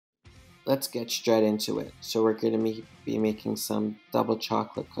let's get straight into it. So we're going to be making some double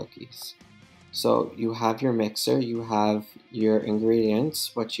chocolate cookies. So you have your mixer, you have your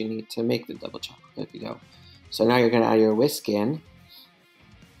ingredients, what you need to make the double chocolate cookie dough. So now you're going to add your whisk in.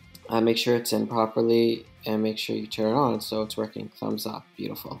 Make sure it's in properly and make sure you turn it on so it's working. Thumbs up.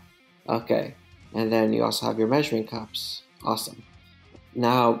 Beautiful. Okay. And then you also have your measuring cups. Awesome.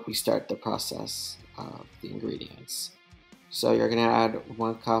 Now we start the process of the ingredients. So you're going to add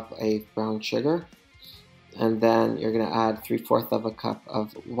 1 cup of brown sugar, and then you're going to add 3/4 of a cup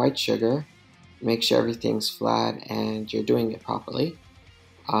of white sugar. Make sure everything's flat and you're doing it properly.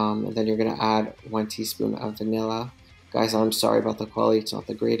 And then you're going to add 1 teaspoon of vanilla. Guys, I'm sorry about the quality, it's not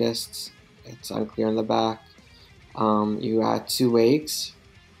the greatest. It's unclear on the back. You add 2 eggs,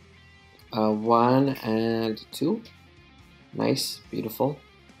 1 and 2. Nice, beautiful,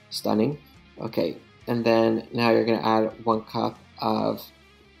 stunning. Okay, and then now you're going to add 1 cup of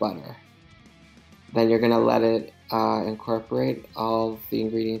butter. Then you're going to let it incorporate all the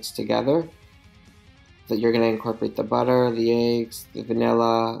ingredients together. That you're going to incorporate the butter, the eggs, the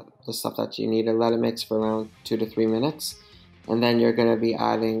vanilla, the stuff that you need to let it mix for around 2 to 3 minutes. And then you're going to be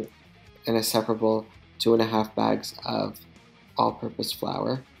adding in a separate bowl 2.5 bags of all-purpose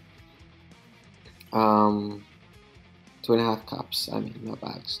flour. 2.5 cups, no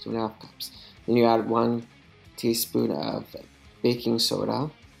bags, 2.5 cups. Then you add 1 teaspoon of baking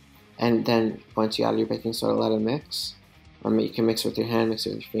soda. And then once you add your baking soda, let it mix. You can mix it with your hand, mix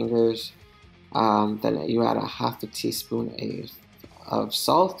it with your fingers. Then you add 1/2 teaspoon of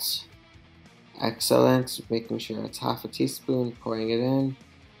salt. Excellent. Making sure it's 1/2 teaspoon, pouring it in.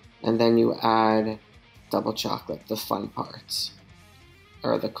 And then you add double chocolate, the fun parts,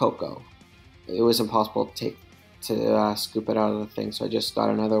 or the cocoa. It was impossible to scoop it out of the thing, so I just got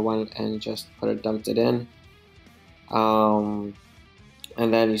another one and just dumped it in. And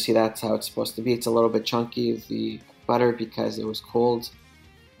then you see that's how it's supposed to be. It's a little bit chunky, the butter, because it was cold.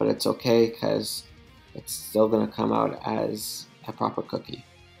 But it's okay because it's still going to come out as a proper cookie.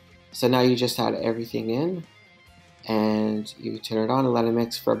 So now you just add everything in and you turn it on and let it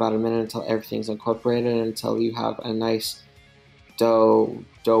mix for about a minute until everything's incorporated, until you have a nice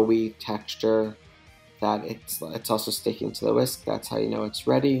doughy texture that it's also sticking to the whisk. That's how you know it's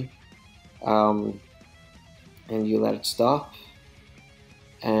ready. And you let it stop,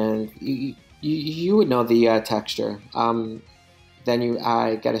 and you would know the texture. Then you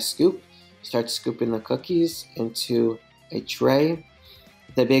get a scoop, start scooping the cookies into a tray.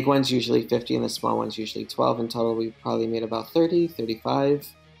 The big one's usually 50 and the small one's usually 12. In total, we probably made about 30,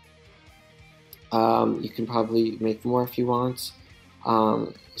 35. You can probably make more if you want.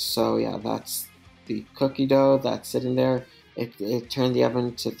 So yeah, that's the cookie dough that's sitting there. It turned the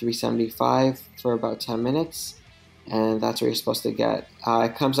oven to 375 for about 10 minutes. And that's where you're supposed to get.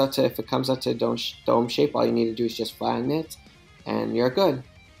 If it comes out to dome shape, all you need to do is just flatten it, and you're good.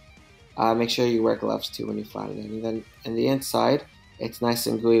 Make sure you wear gloves too when you flatten it. And then in the inside, it's nice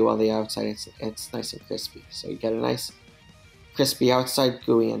and gooey, while the outside it's nice and crispy. So you get a nice crispy outside,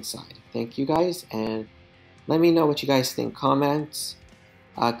 gooey inside. Thank you guys, and let me know what you guys think. Comment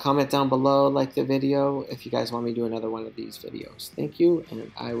down below, like the video if you guys want me to do another one of these videos. Thank you,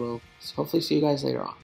 and I will hopefully see you guys later on.